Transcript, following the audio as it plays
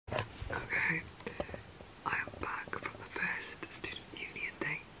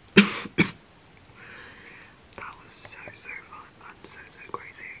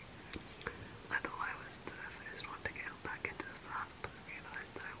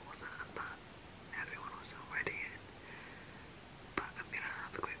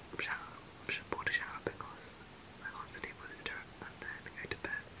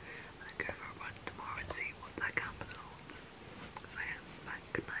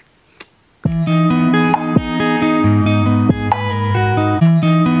What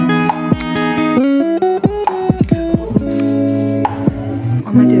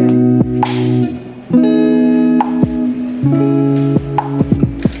am I doing?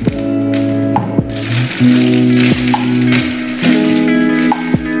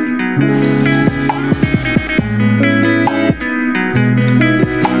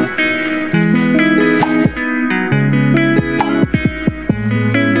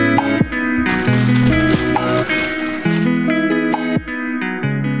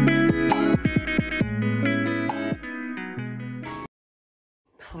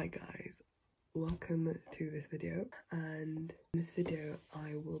 Hi guys, welcome to this video, and in this video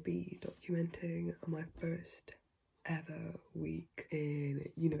I will be documenting my first ever week in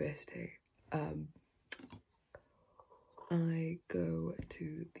university. I go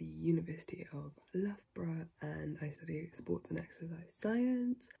to the University of Loughborough and I study sports and exercise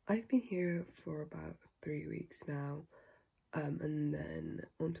science. I've been here for about 3 weeks now, and then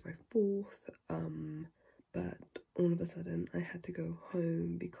on to my fourth, but all of a sudden I had to go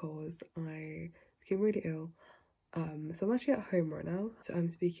home because I became really ill. So I'm actually at home right now. So I'm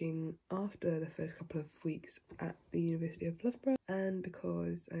speaking after the first couple of weeks at the University of Loughborough, and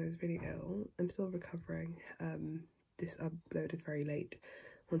because I was really ill, I'm still recovering. This upload is very late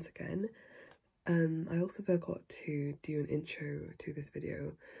once again. I also forgot to do an intro to this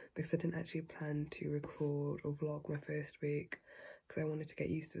video because I didn't actually plan to record or vlog my first week because I wanted to get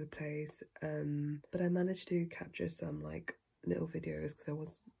used to the place, but I managed to capture some like little videos because I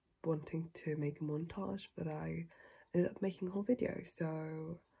was wanting to make a montage, but I ended up making a whole video.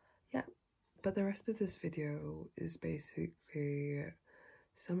 So yeah, but the rest of this video is basically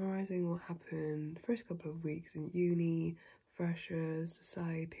summarising what happened the first couple of weeks in uni, freshers,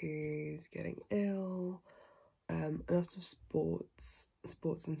 societies, getting ill, a lot of sports,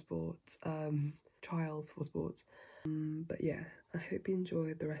 trials for sports. But yeah, I hope you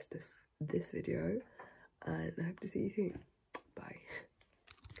enjoyed the rest of this video and I hope to see you soon. Bye.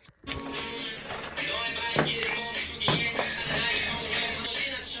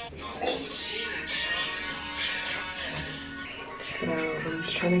 So I'm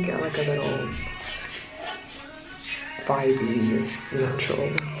just trying to get like a little vibey, natural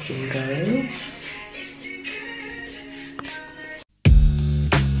thing going.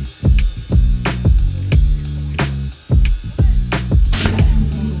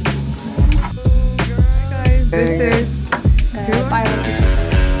 This is biology.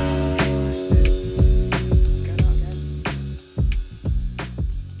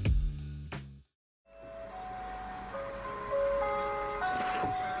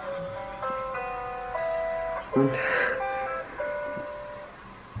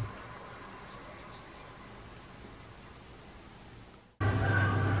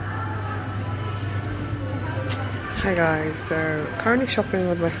 Hi guys, so currently shopping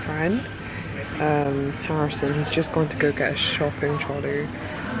with my friend Harrison. He's just gone to go get a shopping trolley,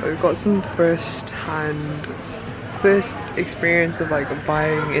 but we've got some first experience of like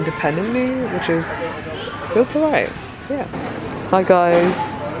buying independently, which feels alright. Yeah. Hi guys,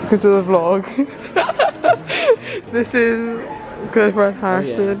 welcome to the vlog. This is good friend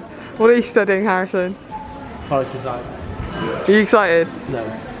Harrison. Oh, yeah. What are you studying, Harrison? Product design. Are you excited?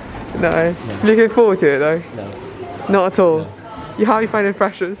 No. Looking forward to it though? No. Not at all? No. How are you finding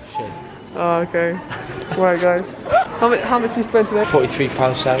freshers? Shit. Oh, okay. Right guys. How much you spent today?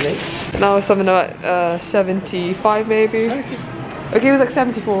 £43.70. Now it's something about 75 maybe? 70. Okay, it was like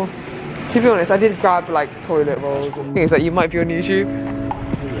 74. To be honest, I did grab like toilet rolls and things that you might be on YouTube.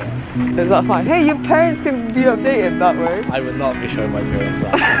 Yeah. Is that fine? Hey, your parents can be updated that way. I would not be showing my parents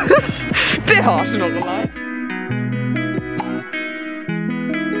that. Bit harsh, not gonna lie.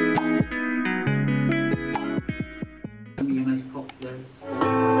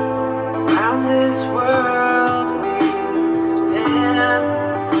 Around this world we spin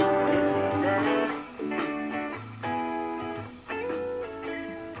busy days.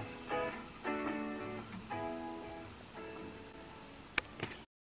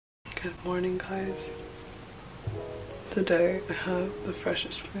 Good morning guys. Today I have the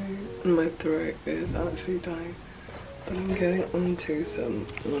freshest flu and my throat is actually dying, but I'm getting onto some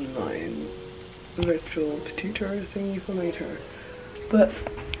online virtual tutor thingy for later. But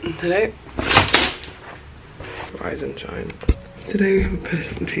today, rise and shine. Today I'm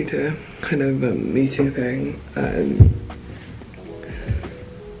personal tutor kind of meeting thing. I'm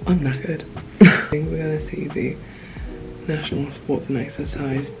knackered. We're gonna see the National Sports and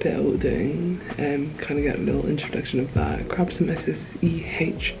Exercise building and kind of get a little introduction of that. Grab some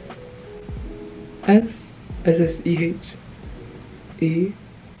SSEH. SSEH.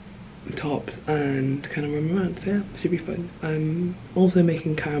 tops and kind of run around, so yeah, should be fun. I'm also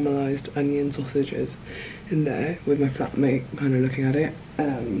making caramelised onion sausages in there with my flatmate, kind of looking at it.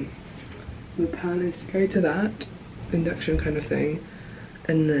 The plan is to go to that induction kind of thing,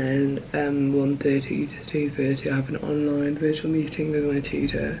 and then 1:30 to 2:30 I have an online virtual meeting with my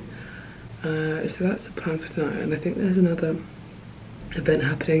tutor. So that's the plan for tonight, and I think there's another event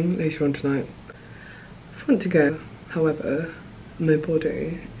happening later on tonight. I want to go, however my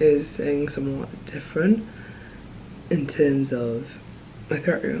body is saying somewhat different in terms of my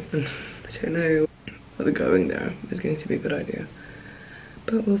throat, and I don't know whether going there is going to be a good idea,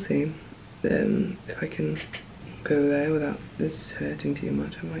 but we'll see. If I can go there without this hurting too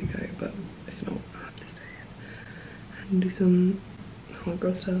much, I might go, but if not, I'll have to stay in and do some hot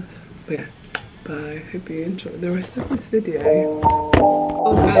girl stuff. But yeah, bye. Hope you enjoy the rest of this video.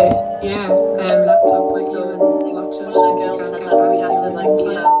 Okay, yeah, laptop with you and watches. The girl said that we had to like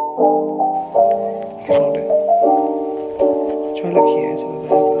clean out. You can hold it. Try to look here so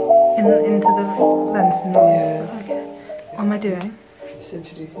that Into the lens and not yeah. Okay. What am I doing? Just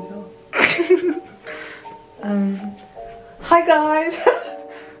introduce yourself. Hi guys!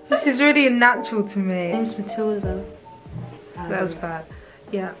 This is really natural to me. My name's Matilda. That was bad.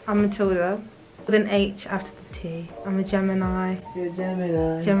 Yeah, I'm Matilda. With an H after the T. I'm a Gemini. You're a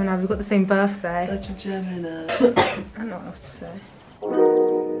Gemini. Gemini, we've got the same birthday. Such a Gemini. I don't know what else to say.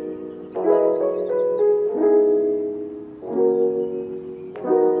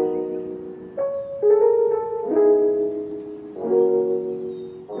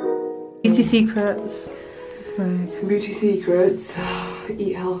 Beauty secrets. Beauty secrets,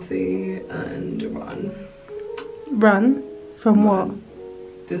 eat healthy and run. Run? From what?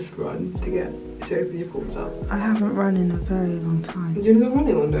 Just run to open your pores up. I haven't run in a very long time. Do you want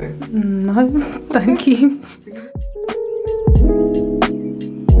to go running one day? No, thank you.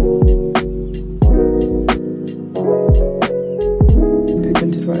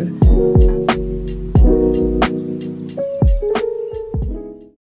 Vintage ride.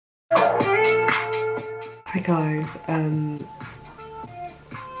 Hi guys,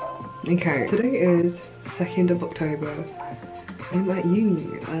 okay, today is 2nd of October. I'm at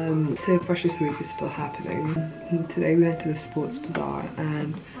uni, so Freshers Week is still happening. Today we went to the sports bazaar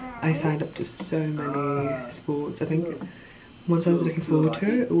and I signed up to so many sports. I think ones I was looking forward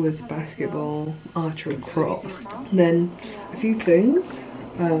to was basketball, archery, cross. Then a few things,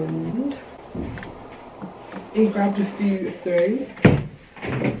 we grabbed a few things.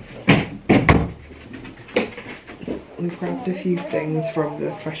 We grabbed a few things from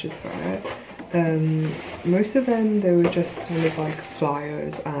the Freshers Fair. Most of them, they were just kind of like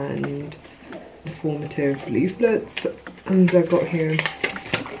flyers and informative leaflets. And I've got here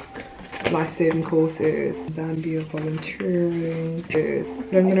life-saving courses, Zambia volunteering.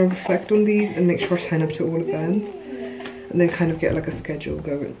 But I'm going to reflect on these and make sure I sign up to all of them. And then kind of get like a schedule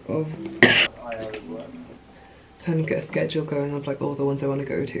going of like all the ones I want to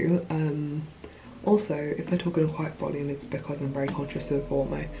go to. Also, if I talk in a quiet volume, it's because I'm very conscious of what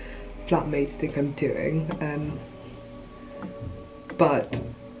my flatmates think I'm doing. But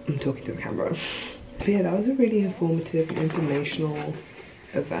I'm talking to the camera. But yeah, that was a really informative and informational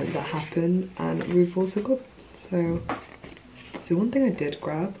event that happened, and we've also got so one thing I did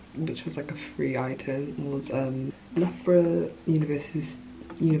grab, which was like a free item, was Loughborough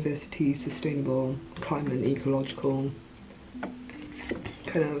University Sustainable Climate and Ecological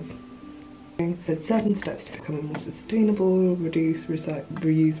kind of. Had 7 steps to becoming more sustainable: reduce,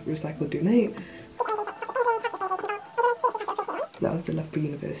 reuse, recycle, donate. That was the Loughborough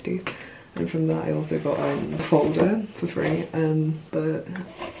University, and from that I also got a folder for free. And the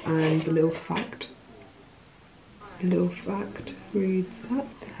little fact. The little fact reads that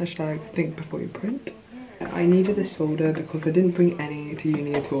hashtag think before you print. I needed this folder because I didn't bring any to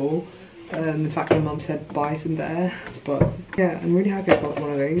uni at all. In fact, my mum said buy some there, but yeah, I'm really happy I got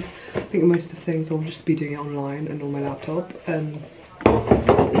one of these. I think most of the things I'll just be doing it online and on my laptop.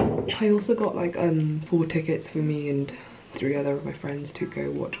 I also got like 4 tickets for me and 3 other of my friends to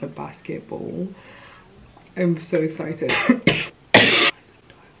go watch a basketball. I'm so excited.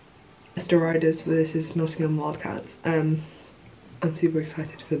 Mr. Riders for this is Nottingham Wildcats. I'm super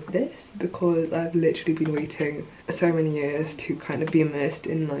excited for this because I've literally been waiting so many years to kind of be immersed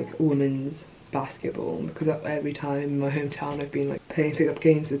in like women's basketball, because every time in my hometown I've been like playing pick-up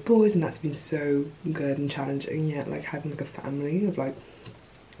games with boys, and that's been so good and challenging. Yet like having like a family of like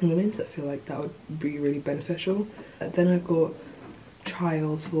women, so I feel like that would be really beneficial. Then I've got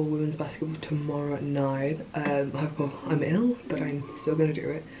trials for women's basketball tomorrow at 9. I'm ill, but I'm still gonna do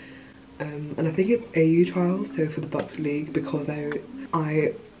it. And I think it's AU trials, so for the Bucks League, because I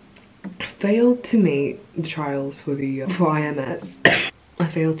failed to meet the trials for the for IMS. I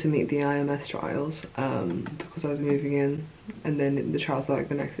failed to meet the IMS trials because I was moving in, and then the trials were like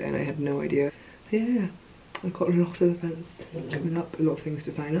the next day and I had no idea. So yeah, I've got a lot of events coming up, a lot of things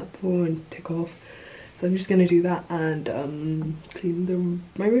to sign up for and tick off. So I'm just gonna do that and clean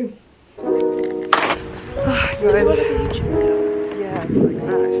my room. Guys. Yeah, like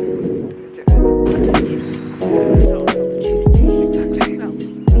that actually.